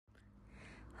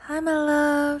Hi my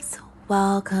loves,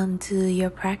 welcome to your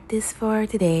practice for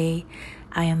today.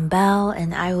 I am Belle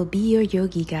and I will be your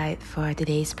yogi guide for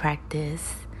today's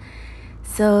practice.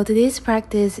 So today's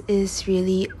practice is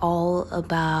really all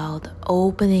about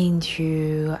opening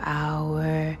through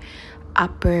our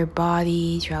upper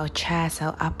body, through our chest,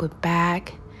 our upper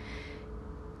back,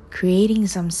 creating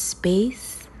some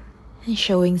space and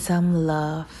showing some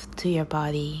love to your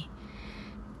body.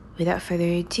 Without further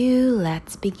ado,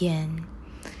 let's begin.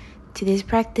 Today's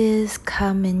practice,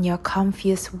 come in your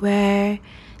comfiest wear.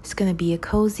 It's going to be a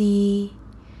cozy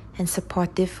and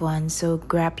supportive one. So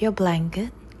grab your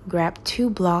blanket, grab 2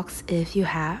 blocks if you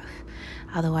have.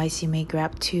 Otherwise, you may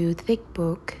grab 2 thick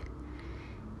book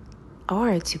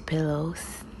or 2 pillows.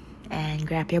 And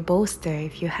grab your bolster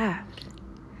if you have.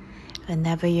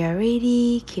 Whenever you're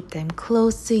ready, keep them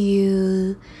close to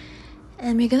you.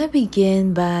 And we're going to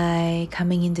begin by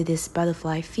coming into this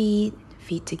butterfly feet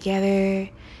together.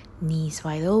 Knees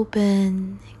wide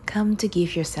open. Come to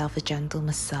give yourself a gentle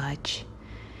massage.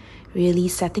 Really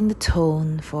setting the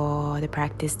tone for the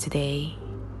practice today.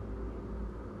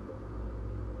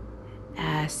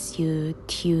 As you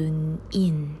tune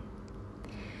in.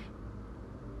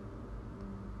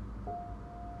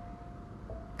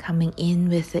 Coming in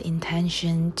with the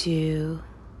intention to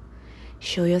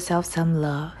show yourself some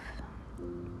love.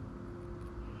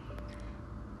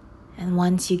 And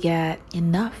once you get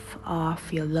enough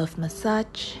of your love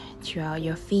massage throughout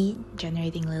your feet,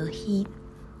 generating a little heat,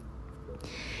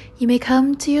 you may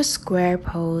come to your square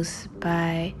pose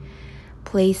by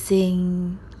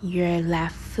placing your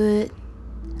left foot,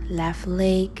 left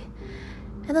leg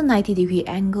at a 90-degree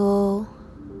angle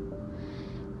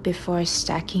before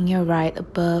stacking your right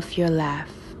above your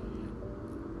left.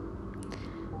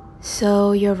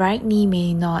 So your right knee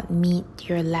may not meet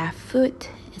your left foot.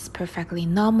 It's perfectly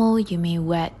normal. You may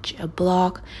wedge a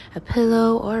block, a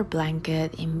pillow, or a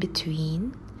blanket in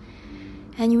between.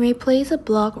 And you may place a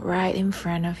block right in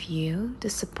front of you to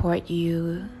support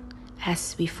you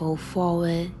as we fold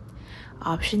forward.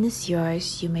 Option is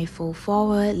yours. You may fold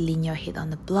forward, lean your head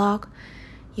on the block.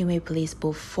 You may place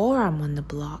both forearms on the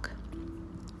block.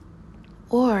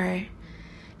 Or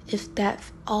if that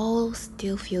all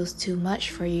still feels too much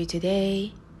for you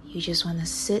today, you just want to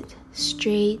sit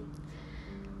straight,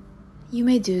 you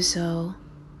may do so.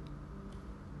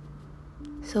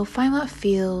 So find what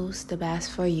feels the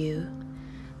best for you.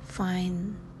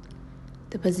 Find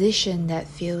the position that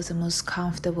feels the most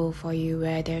comfortable for you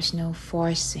where there's no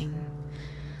forcing.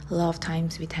 A lot of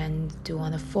times we tend to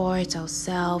want to force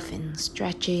ourselves in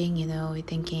stretching, we're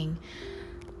thinking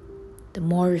the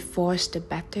more we force the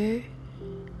better.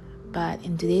 But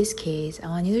in today's case, I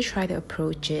want you to try to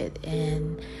approach it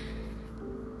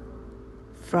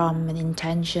from an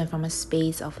intention, from a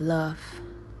space of love.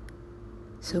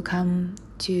 So come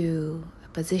to a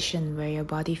position where your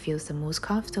body feels the most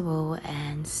comfortable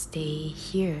and stay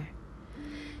here.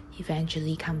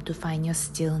 Eventually come to find your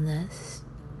stillness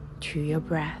through your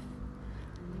breath.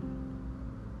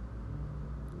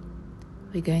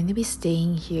 We're going to be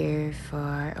staying here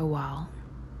for a while.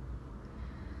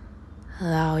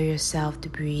 Allow yourself to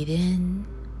breathe in.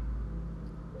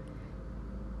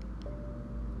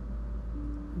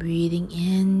 Breathing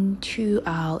in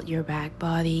throughout your back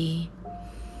body.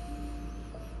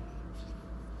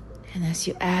 And as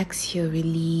you exhale,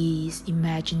 release,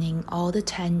 imagining all the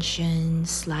tension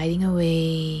sliding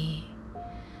away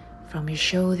from your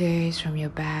shoulders, from your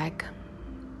back,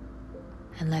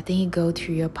 and letting it go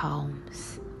through your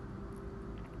palms.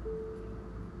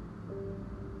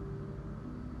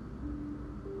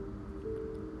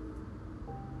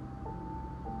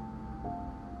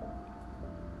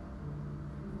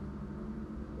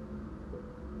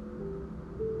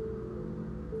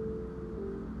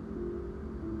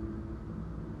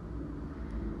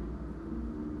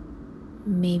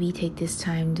 Maybe take this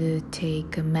time to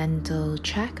take a mental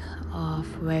check of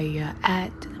where you're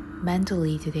at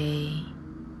mentally today.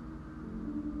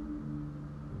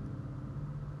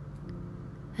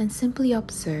 And simply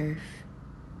observe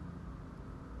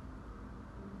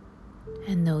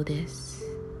and notice.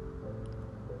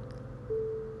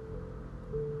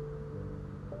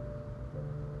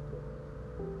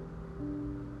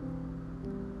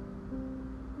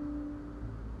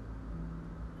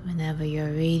 Whenever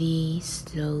you're ready,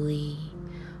 slowly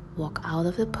walk out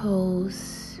of the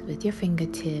pose with your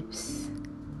fingertips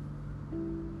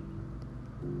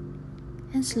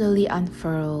and slowly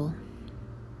unfurl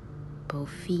both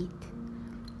feet,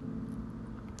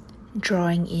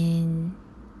 drawing in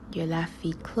your left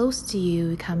feet close to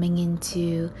you, coming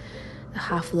into the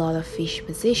half lotus fish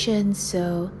position.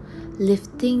 So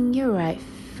lifting your right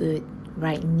foot,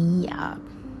 right knee up,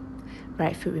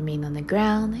 Right foot remain on the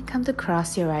ground and come to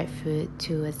cross your right foot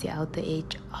towards the outer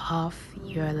edge of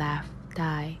your left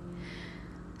thigh.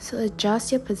 So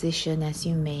adjust your position as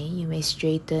you may. You may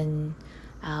straighten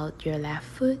out your left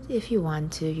foot if you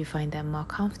want to, if you find that more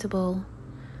comfortable.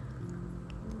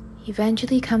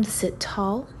 Eventually come to sit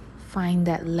tall. Find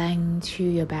that length through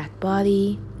your back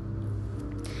body.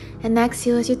 And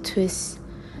exhale as you twist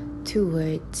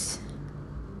towards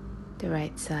the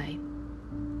right side.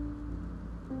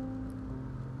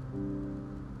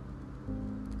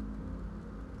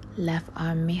 Left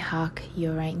arm may hug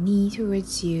your right knee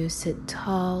towards you. Sit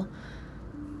tall.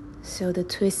 So the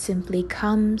twist simply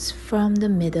comes from the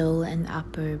middle and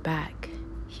upper back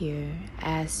here.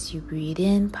 As you breathe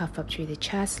in, puff up through the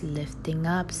chest, lifting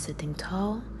up, sitting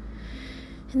tall.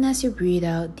 And as you breathe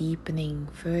out, deepening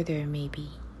further maybe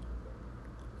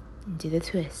into the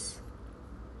twist.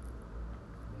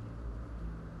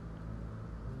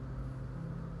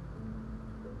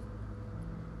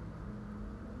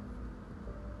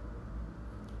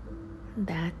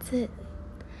 That's it.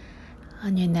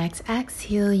 On your next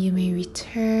exhale, you may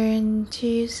return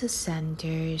to the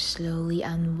center, slowly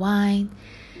unwind,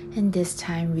 and this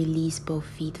time release both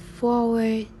feet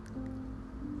forward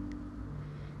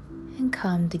and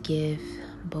come to give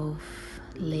both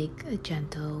legs a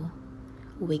gentle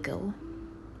wiggle.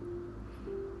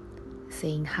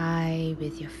 Saying hi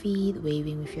with your feet,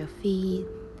 waving with your feet,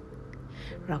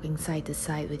 rocking side to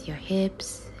side with your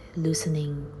hips,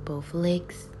 loosening both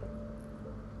legs.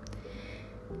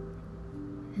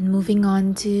 And moving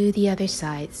on to the other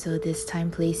side, so this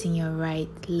time placing your right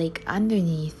leg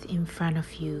underneath in front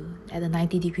of you at a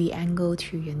 90-degree angle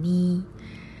through your knee,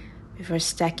 before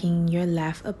stacking your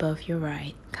left above your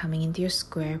right, coming into your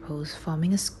square pose,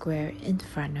 forming a square in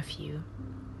front of you.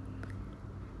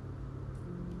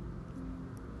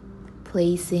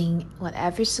 Placing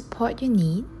whatever support you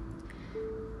need.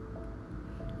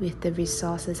 With the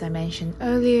resources I mentioned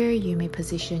earlier, you may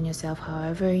position yourself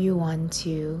however you want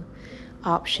to.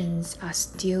 Options are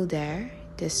still there.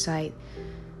 This side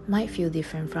might feel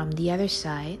different from the other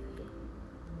side.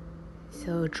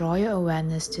 So draw your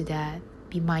awareness to that.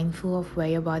 Be mindful of where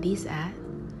your body is at.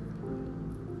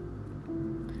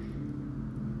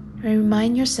 And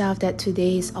remind yourself that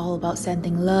today is all about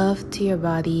sending love to your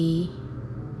body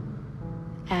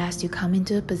as you come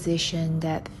into a position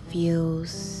that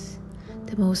feels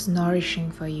the most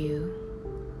nourishing for you.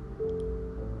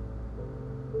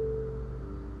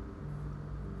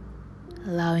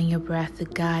 Allowing your breath to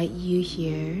guide you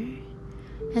here,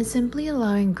 and simply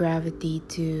allowing gravity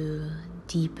to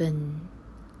deepen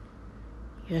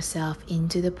yourself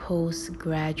into the pose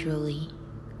gradually.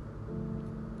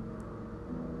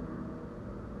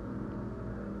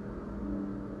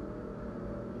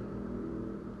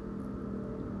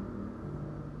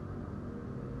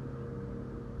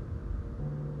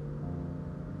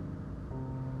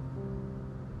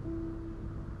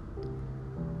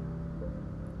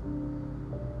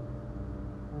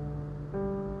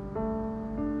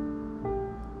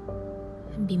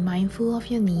 Be mindful of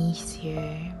your knees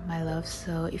here, my love.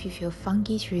 So if you feel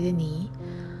funky through the knee,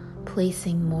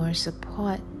 placing more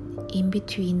support in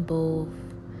between both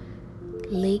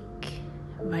leg,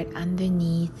 right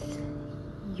underneath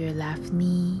your left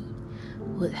knee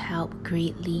would help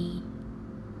greatly.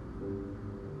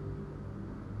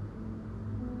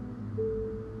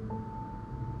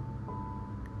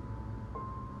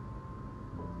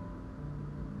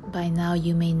 By now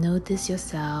you may notice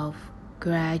yourself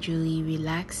gradually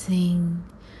relaxing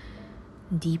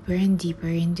deeper and deeper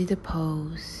into the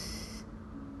pose.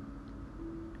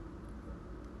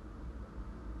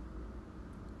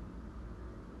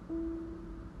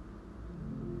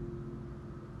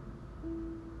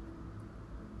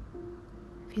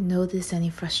 If you notice any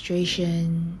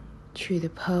frustration through the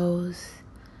pose,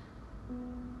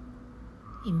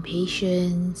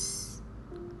 impatience,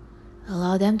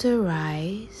 allow them to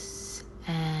arise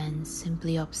and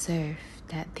simply observe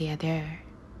that they are there.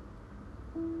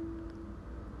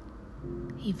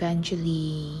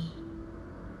 Eventually,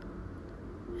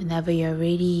 whenever you're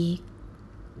ready,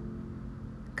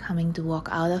 coming to walk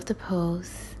out of the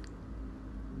pose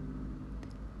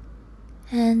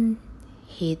and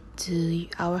head to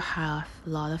our half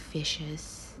lot of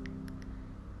fishes,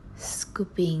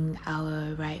 scooping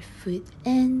our right foot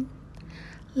in,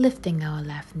 lifting our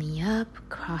left knee up,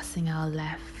 crossing our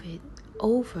left foot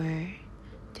over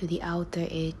to the outer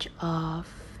edge of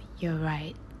your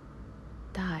right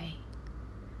thigh.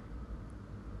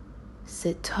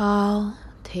 Sit tall,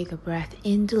 take a breath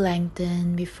in to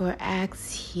lengthen before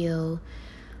exhale,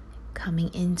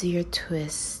 coming into your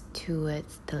twist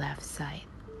towards the left side.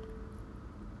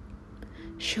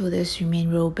 Shoulders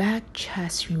remain rolled back,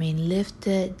 chest remain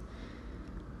lifted,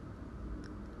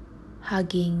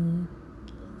 hugging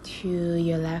to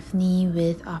your left knee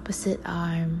with opposite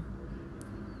arm.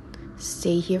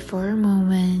 Stay here for a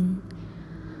moment,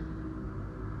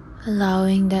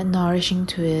 allowing that nourishing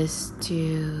twist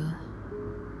to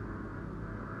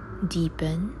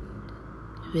deepen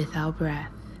with our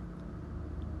breath.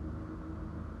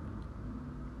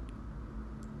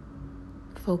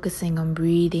 Focusing on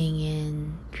breathing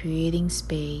in, creating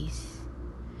space,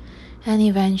 and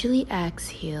eventually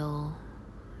exhale,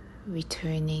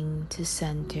 returning to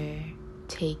center.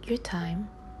 Take your time.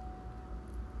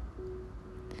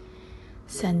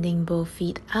 Sending both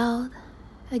feet out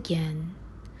again.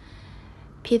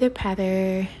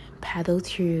 Pitter-patter, paddle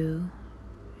through,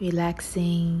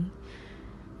 relaxing,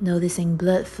 noticing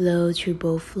blood flow through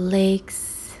both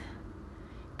legs.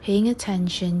 Paying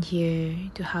attention here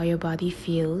to how your body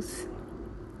feels.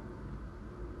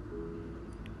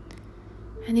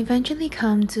 And eventually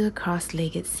come to a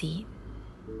cross-legged seat.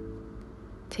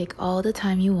 Take all the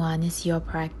time you want, it's your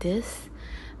practice.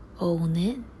 Own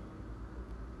it.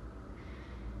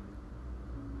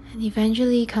 And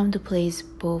eventually come to place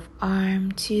both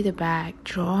arms to the back,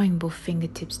 drawing both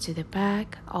fingertips to the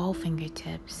back, all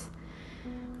fingertips.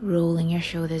 Rolling your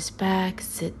shoulders back,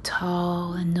 sit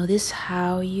tall, and notice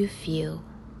how you feel.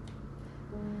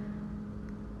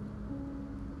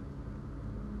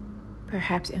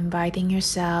 Perhaps inviting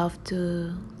yourself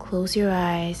to close your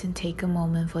eyes and take a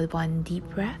moment for one deep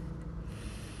breath.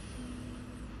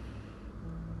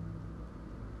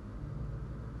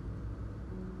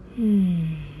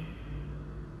 And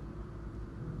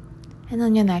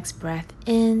on your next breath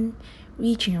in,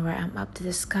 reaching your right arm up to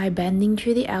the sky, bending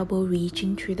through the elbow,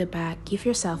 reaching through the back. Give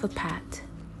yourself a pat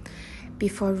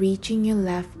before reaching your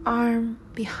left arm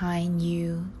behind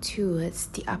you towards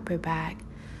the upper back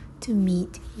to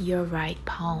meet your right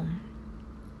palm.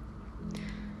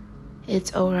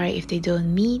 It's alright if they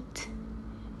don't meet.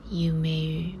 You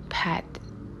may pat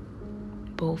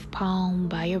both palms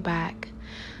by your back,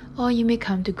 or you may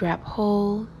come to grab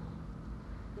hold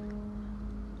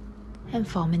and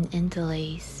form an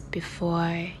interlace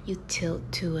before you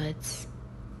tilt towards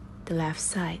the left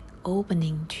side,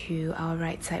 opening to our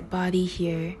right side body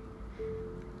here,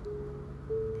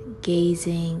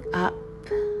 gazing up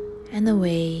and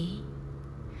away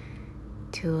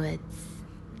towards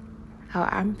our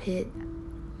armpit,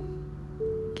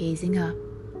 gazing up,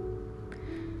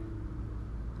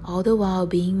 all the while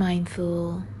being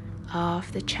mindful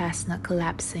of the chest not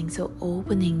collapsing, so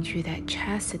opening through that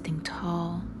chest, sitting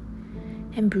tall.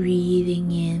 And breathing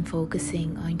in,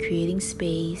 focusing on creating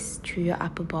space through your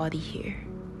upper body here.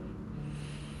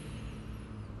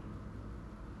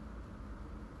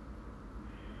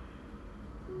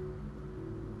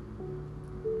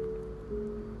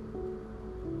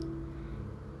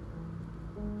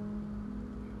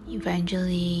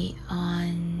 Eventually,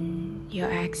 on your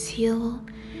exhale,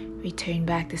 return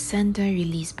back to center,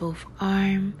 release both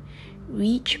arms,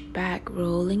 reach back,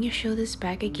 rolling your shoulders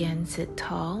back again, sit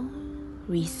tall.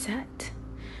 Reset.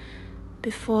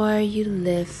 Before you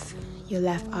lift your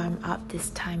left arm up,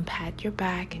 this time pat your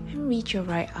back and reach your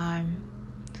right arm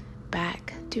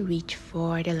back to reach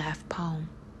for the left palm.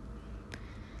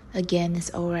 Again,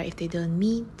 it's alright if they don't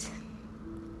meet.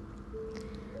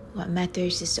 What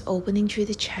matters is the opening through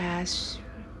the chest,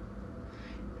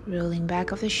 rolling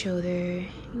back of the shoulder,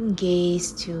 and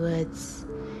gaze towards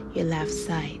your left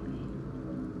side.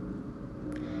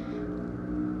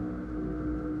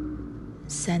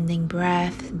 Sending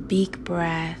breath, big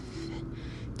breath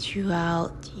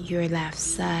throughout your left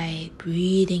side,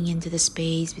 breathing into the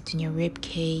space between your rib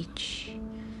cage,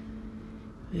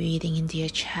 breathing into your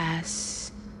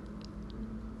chest.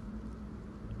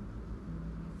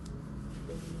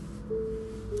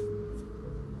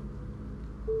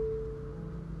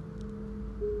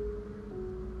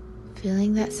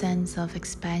 Feeling that sense of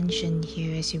expansion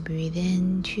here as you breathe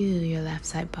into your left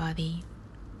side body.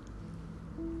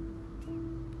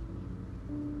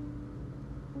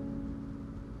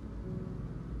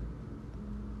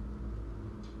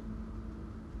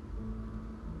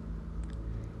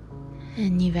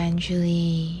 And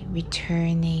eventually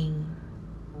returning,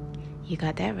 you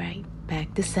got that right,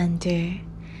 back to center,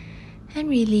 and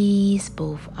release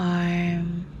both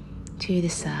arms to the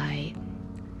side,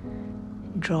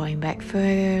 drawing back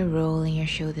further, rolling your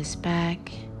shoulders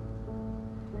back.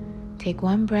 Take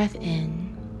one breath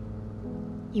in.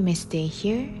 You may stay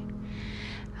here,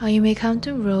 or you may come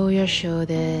to roll your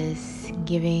shoulders,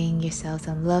 giving yourself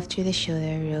some love through the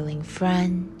shoulder, rolling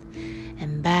front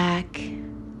and back.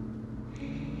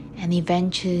 and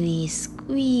eventually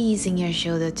squeezing your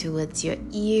shoulder towards your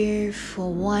ear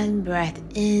for one breath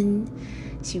in.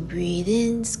 As you breathe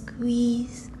in,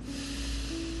 squeeze.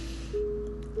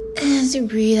 As you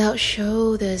breathe out,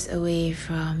 shoulders away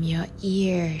from your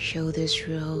ear, shoulders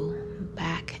roll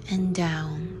back and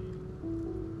down.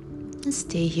 And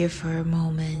stay here for a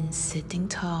moment, sitting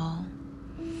tall.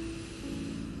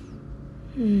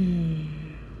 You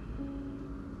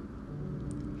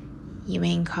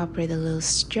may incorporate a little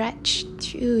stretch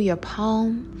through your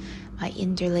palm by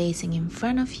interlacing in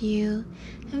front of you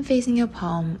and facing your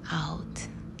palm out,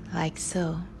 like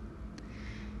so.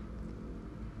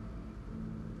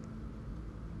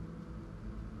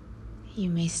 You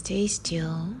may stay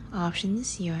still, option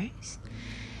is yours.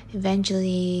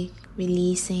 Eventually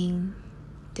releasing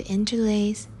the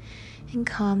interlace and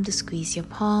come to squeeze your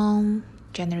palm,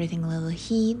 generating a little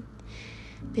heat.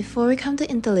 Before we come to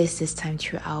interlace this time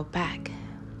through our back,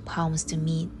 palms to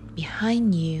meet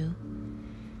behind you.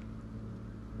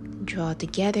 Draw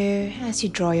together as you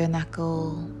draw your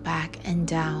knuckle back and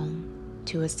down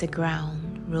towards the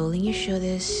ground, rolling your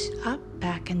shoulders up,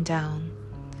 back and down.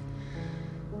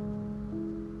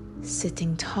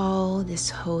 Sitting tall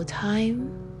this whole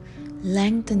time,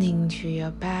 lengthening through your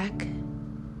back.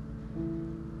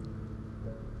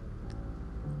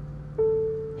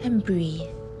 And breathe.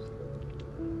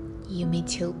 You may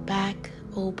tilt back,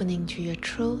 opening through your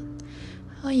throat,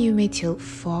 or you may tilt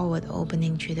forward,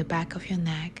 opening through the back of your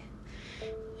neck.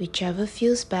 Whichever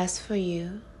feels best for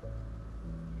you.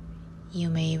 You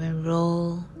may even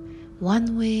roll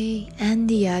one way and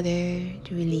the other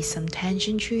to release some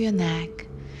tension through your neck,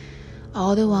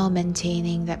 all the while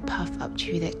maintaining that puff up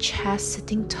through that chest,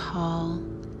 sitting tall.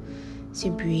 As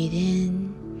you breathe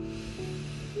in,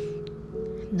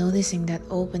 noticing that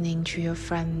opening through your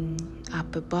front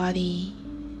upper body.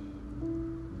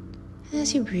 And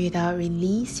as you breathe out,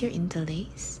 release your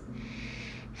interlace.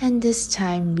 And this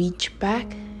time, reach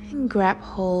back and grab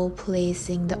hold,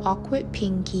 placing the awkward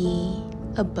pinky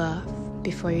above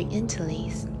before you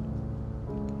interlace.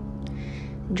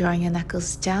 Drawing your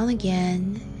knuckles down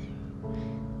again,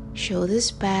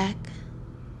 shoulders back,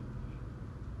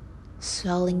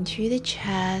 swelling through the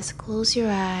chest. Close your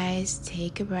eyes,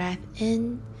 take a breath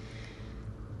in,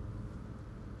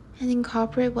 and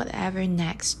incorporate whatever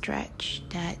neck stretch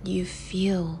that you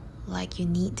feel like you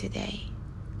need today.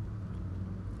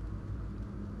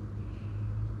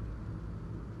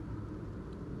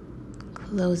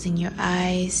 Closing your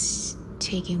eyes,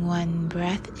 taking one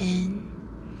breath in.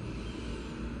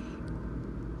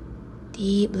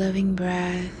 Deep, loving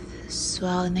breath,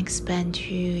 swell and expand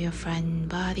through your front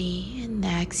body, and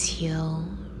exhale,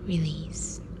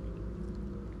 release.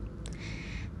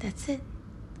 That's it.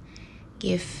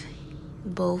 Give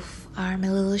both arms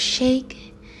a little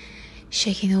shake,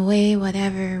 shaking away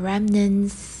whatever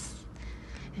remnants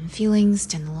and feelings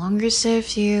that no longer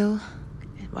serve you,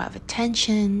 whatever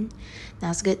tension.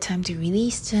 Now's a good time to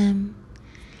release them.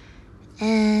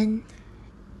 And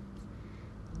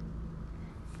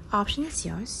option is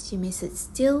yours. You may sit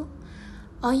still,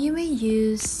 or you may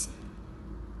use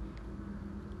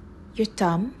your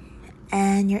thumb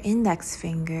and your index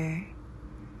finger,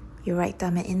 your right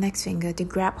thumb and index finger, to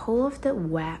grab hold of the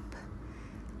web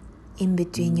in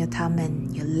between your thumb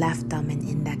and your left thumb and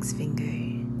index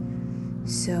finger.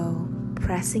 So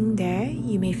pressing there,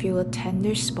 you may feel a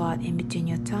tender spot in between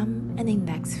your thumb and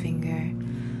index finger.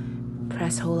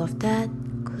 Press hold of that,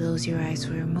 close your eyes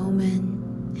for a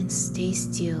moment, and stay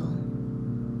still.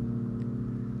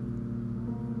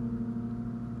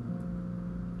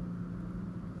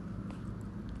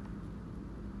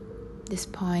 This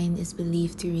point is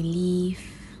believed to relieve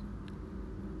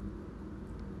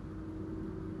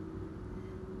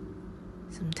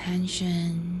some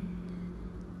tension,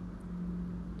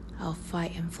 our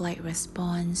fight and flight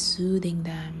response, soothing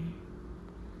them.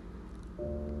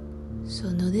 So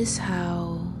notice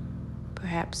how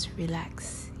perhaps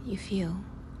relaxed you feel.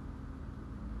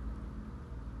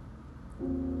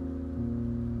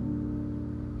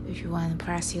 If you want to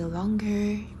press here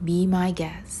longer, be my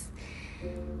guest.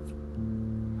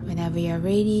 Whenever you're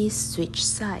ready, switch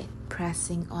side,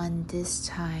 pressing on this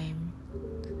time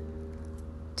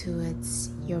towards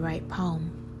your right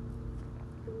palm.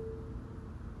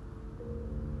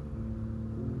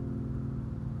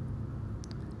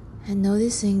 And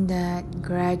noticing that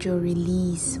gradual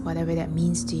release, whatever that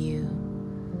means to you,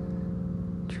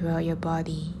 throughout your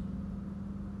body.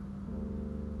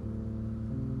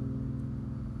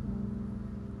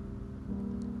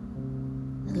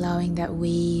 Allowing that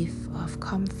wave of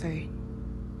comfort,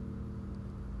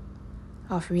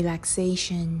 of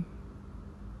relaxation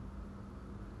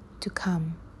to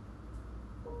come.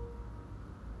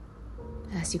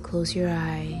 as you close your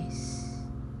eyes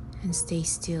and stay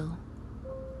still.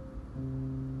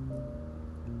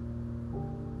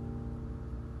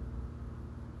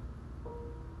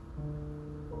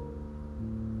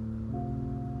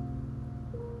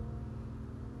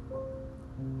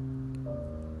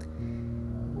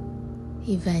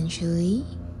 Eventually,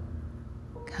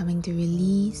 coming to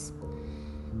release,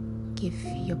 give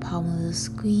your palm a little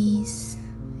squeeze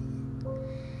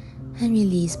and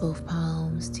release both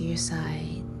palms to your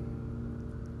side.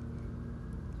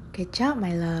 Good job,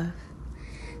 my love.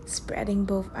 Spreading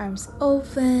both arms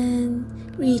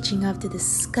open, reaching up to the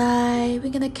sky.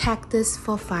 We're gonna cactus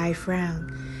for 5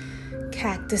 rounds.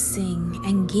 Cactusing,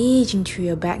 engaging through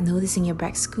your back, noticing your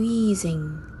back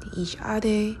squeezing to each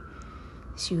other.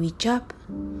 As you reach up,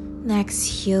 and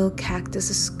exhale, cactus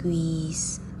a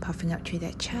squeeze, puffing up through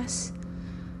that chest.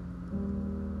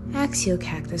 Exhale,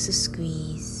 cactus a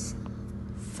squeeze.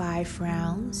 5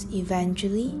 rounds.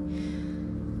 Eventually,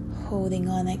 holding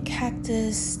on at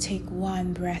cactus, take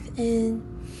 1 breath in.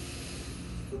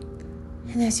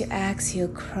 And as you exhale,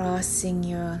 crossing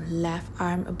your left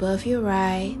arm above your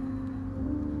right,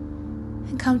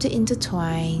 and come to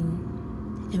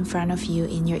intertwine in front of you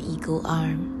in your eagle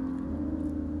arm.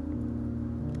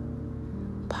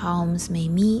 Palms may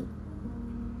meet,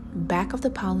 back of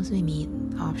the palms may meet,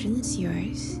 option is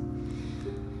yours.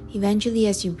 Eventually,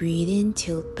 as you breathe in,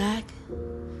 tilt back,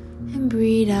 and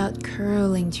breathe out,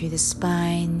 curling through the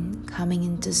spine, coming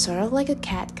into sort of like a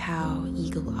cat-cow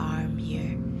eagle arm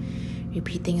here.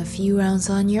 Repeating a few rounds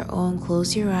on your own,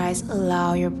 close your eyes,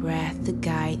 allow your breath to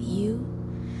guide you.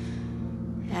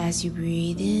 As you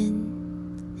breathe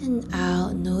in and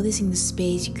out, noticing the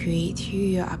space you create through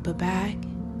your upper back.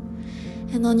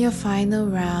 And on your final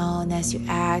round, as you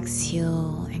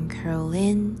exhale and curl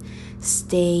in,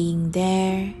 staying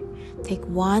there, take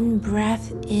 1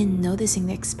 breath in, noticing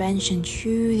the expansion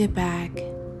through the back.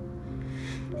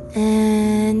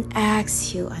 And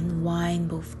exhale, unwind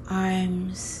both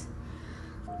arms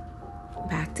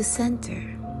back to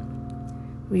center.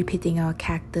 Repeating our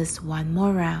cactus 1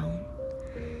 more round.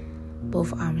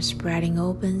 Both arms spreading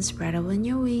open, spread open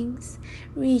your wings,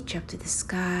 reach up to the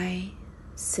sky.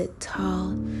 Sit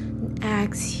tall and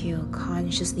exhale,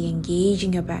 consciously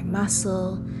engaging your back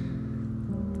muscle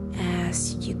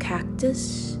as you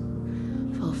cactus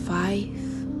for 5,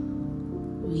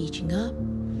 reaching up,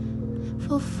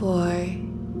 for 4,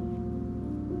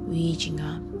 reaching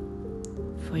up,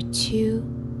 for 2,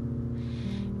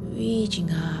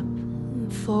 reaching up,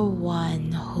 for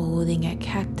 1, holding at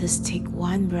cactus, take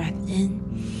 1 breath in.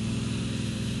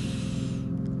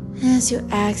 As you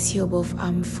exhale, both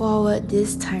arms forward,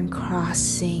 this time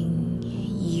crossing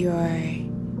your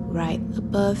right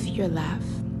above your left.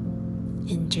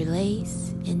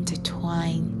 Interlace,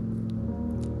 intertwine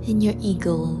in your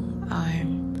eagle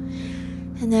arm.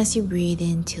 And as you breathe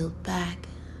in, tilt back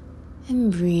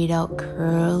and breathe out,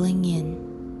 curling in.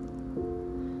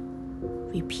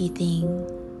 Repeating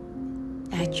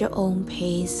at your own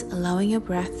pace, allowing your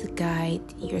breath to guide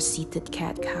your seated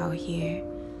cat-cow here.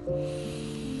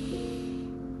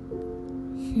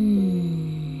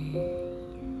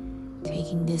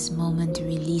 Taking this moment to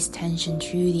release tension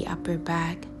through the upper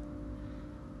back,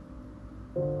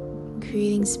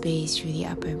 creating space through the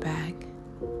upper back.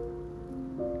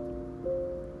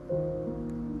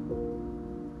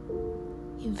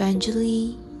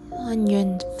 Eventually, on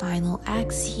your final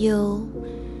exhale,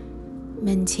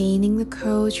 maintaining the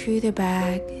curl through the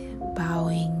back,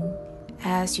 bowing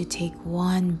as you take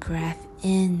 1 breath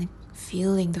in,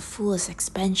 feeling the fullest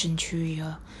expansion through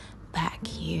your back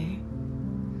here.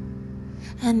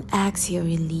 And exhale,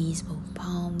 release both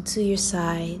palms to your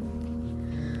side.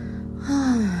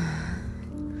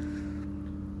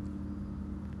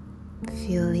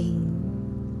 Feeling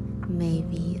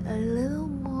maybe a little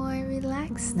more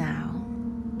relaxed now.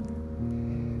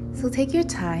 So take your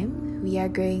time. We are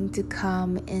going to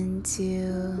come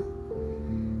into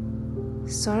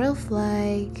sort of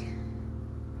like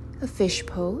a fish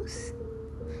pose,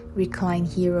 recline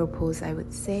hero pose, I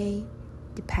would say,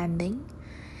 depending.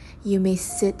 You may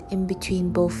sit in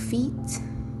between both feet.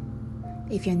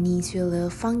 If your knees feel a little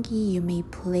funky, you may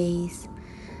place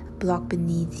a block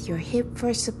beneath your hip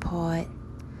for support,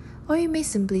 or you may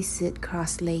simply sit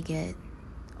cross-legged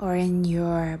or in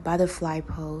your butterfly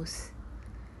pose.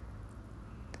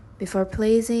 Before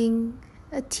placing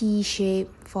a T shape,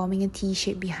 forming a T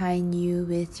shape behind you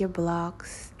with your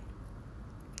blocks.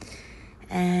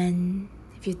 And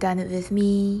if you've done it with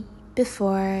me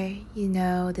before, you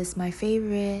know this is my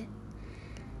favorite.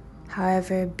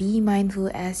 However, be mindful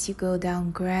as you go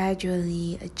down,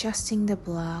 gradually adjusting the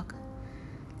block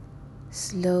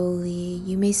Slowly,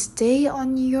 you may stay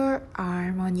on your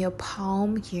arm, on your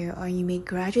palm here, or you may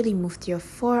gradually move to your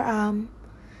forearm,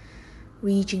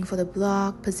 reaching for the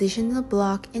block. Position the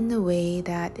block in the way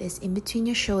that is in between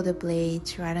your shoulder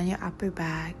blades, right on your upper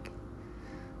back.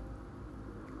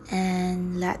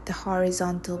 And let the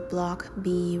horizontal block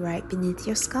be right beneath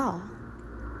your skull.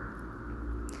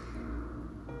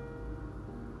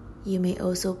 You may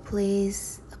also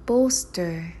place a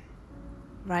bolster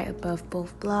right above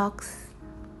both blocks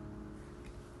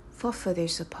for further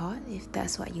support if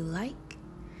that's what you like.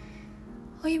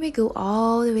 Or you may go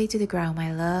all the way to the ground,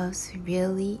 my loves.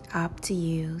 Really up to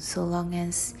you, so long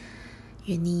as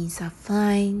your knees are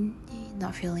fine, you're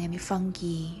not feeling any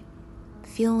funky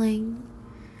feeling.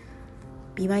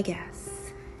 Be my guest.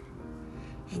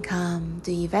 And come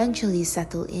to eventually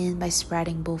settle in by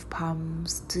spreading both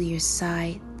palms to your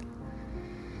side.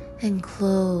 And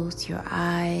close your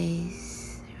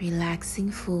eyes,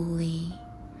 relaxing fully.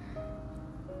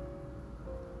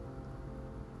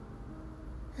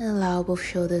 And allow both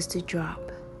shoulders to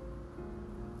drop.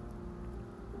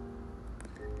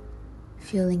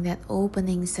 Feeling that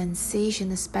opening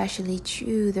sensation, especially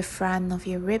through the front of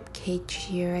your rib cage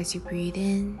here as you breathe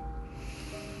in.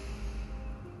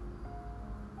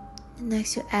 And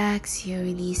next you exhale,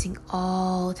 releasing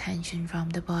all tension from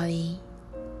the body.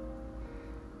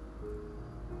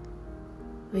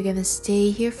 We're gonna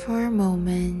stay here for a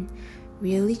moment,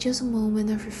 really just a moment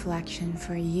of reflection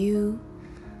for you.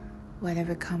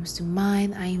 Whatever comes to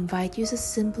mind, I invite you to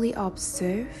simply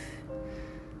observe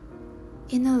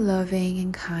in a loving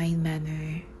and kind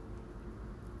manner.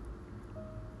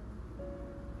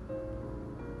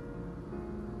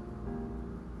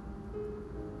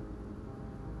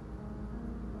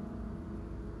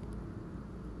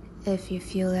 If you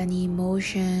feel any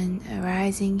emotion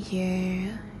arising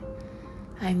here,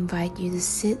 I invite you to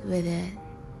sit with it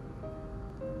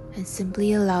and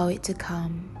simply allow it to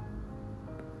come.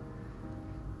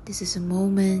 This is a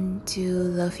moment to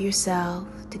love yourself,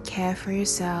 to care for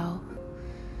yourself.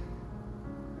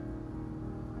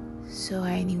 So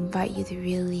I invite you to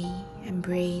really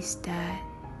embrace that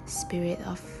spirit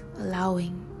of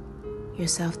allowing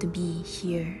yourself to be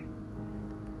here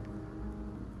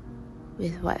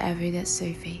with whatever that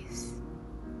surface,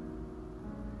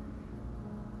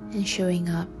 and showing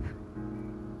up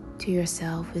to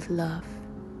yourself with love.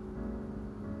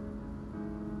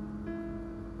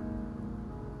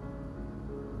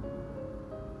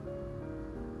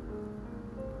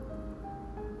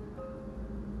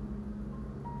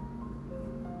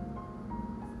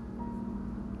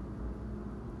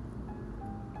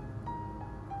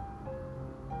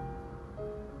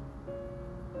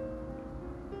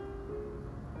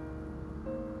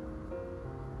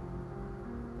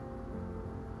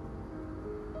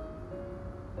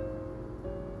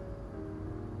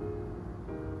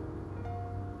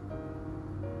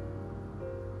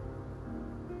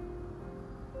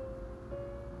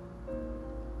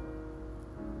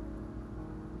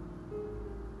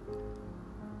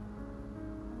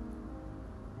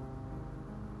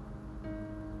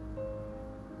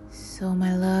 So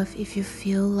my love, if you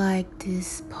feel like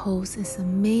this pose is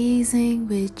amazing,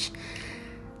 which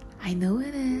I know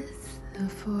it is,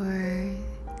 for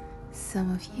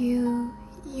some of you,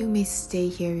 you may stay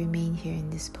here, remain here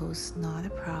in this pose, not a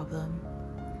problem.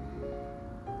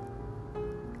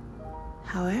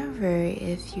 However,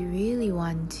 if you really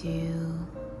want to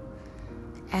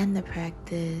end the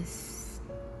practice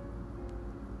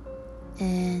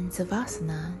in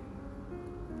Savasana,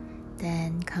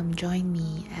 then come join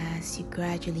me as you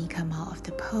gradually come out of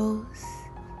the pose.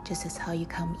 Just as how you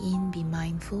come in, be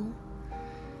mindful.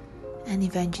 And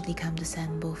eventually come to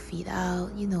send both feet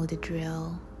out. You know the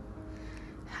drill.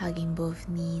 Hugging both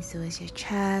knees towards your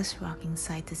chest, rocking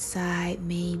side to side,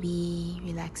 maybe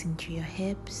relaxing through your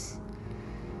hips.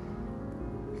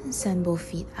 And send both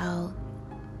feet out.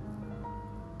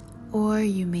 Or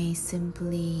you may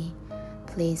simply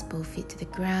place both feet to the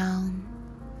ground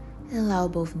and allow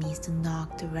both knees to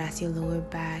knock to rest your lower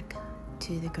back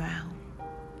to the ground.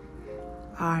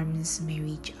 Arms may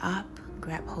reach up,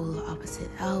 grab hold of opposite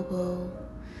elbow,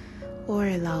 or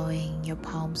allowing your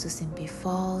palms to simply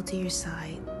fall to your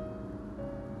side.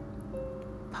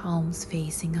 Palms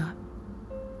facing up.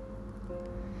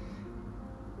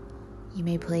 You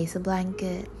may place a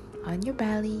blanket on your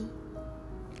belly,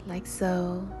 like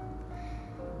so.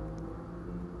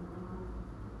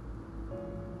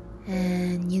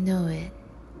 And you know it.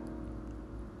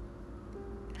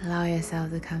 Allow yourself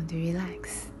to come to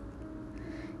relax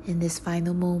in this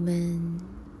final moment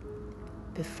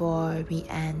before we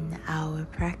end our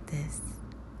practice.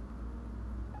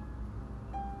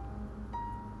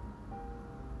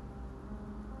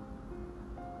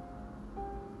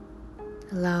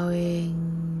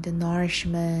 allowing the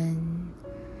nourishment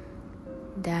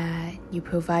that you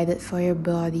provided for your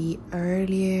body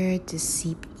earlier to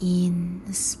seep in,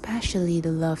 especially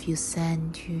the love you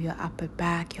send to your upper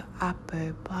back, your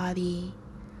upper body.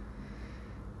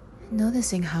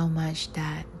 Noticing how much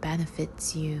that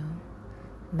benefits you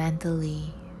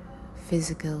mentally,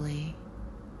 physically,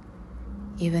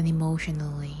 even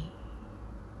emotionally.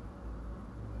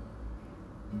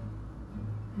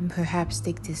 And perhaps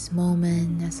take this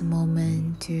moment as a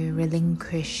moment to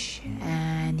relinquish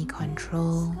any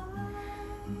control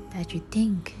that you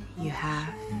think you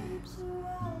have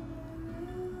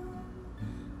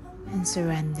and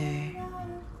surrender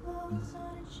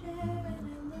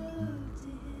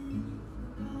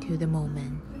to the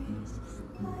moment.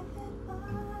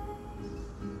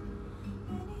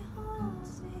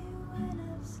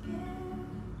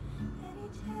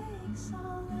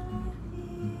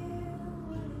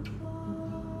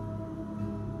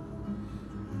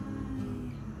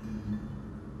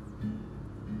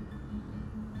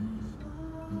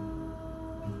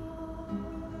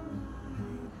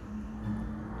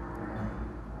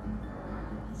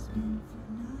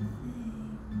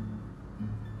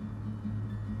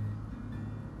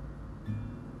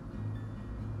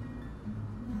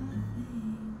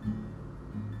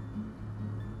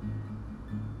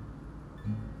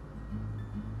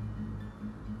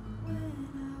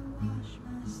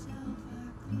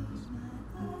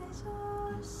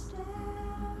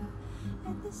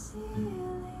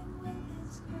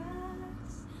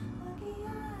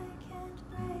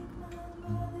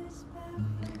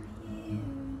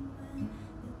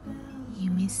 You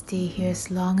may stay here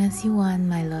as long as you want,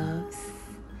 my loves.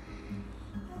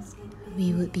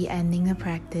 We would be ending the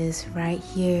practice right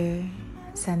here,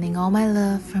 sending all my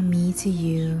love from me to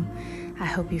you. I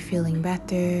hope you're feeling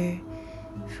better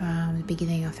from the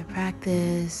beginning of the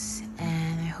practice,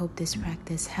 and I hope this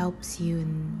practice helps you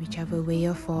in whichever way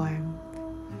or form.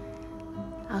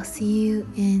 I'll see you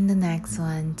in the next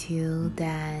one. Till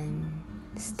then,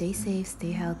 stay safe,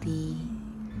 stay healthy.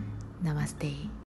 Namaste.